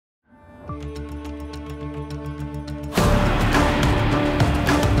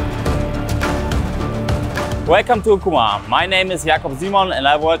Welcome to Okuma. My name is Jakob Simon and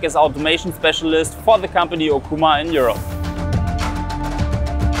I work as automation specialist for the company Okuma in Europe.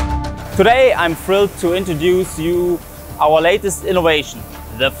 Today I'm thrilled to introduce you our latest innovation,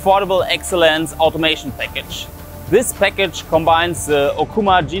 the Affordable Excellence Automation Package. This package combines the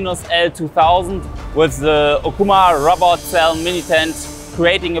Okuma GENOS L2000 with the Okuma Robot Cell Minitend,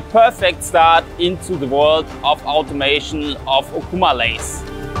 creating a perfect start into the world of automation of Okuma lathes.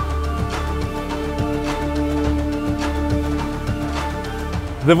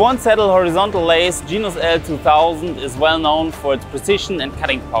 The one-saddle horizontal lathe GENOS L2000 is well known for its precision and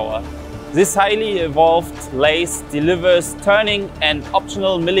cutting power. This highly evolved lathe delivers turning and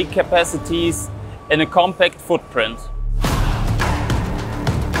optional milling capacities in a compact footprint.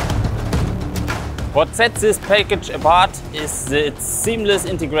 What sets this package apart is its seamless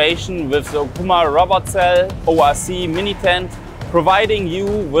integration with the Okuma Robot Cell ORC Minitend, providing you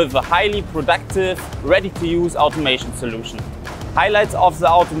with a highly productive, ready-to-use automation solution. Highlights of the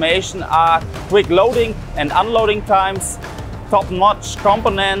automation are quick loading and unloading times, top-notch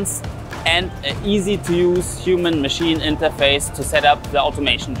components, and an easy-to-use human-machine interface to set up the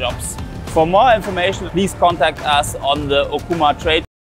automation jobs. For more information, please contact us on the Okuma trade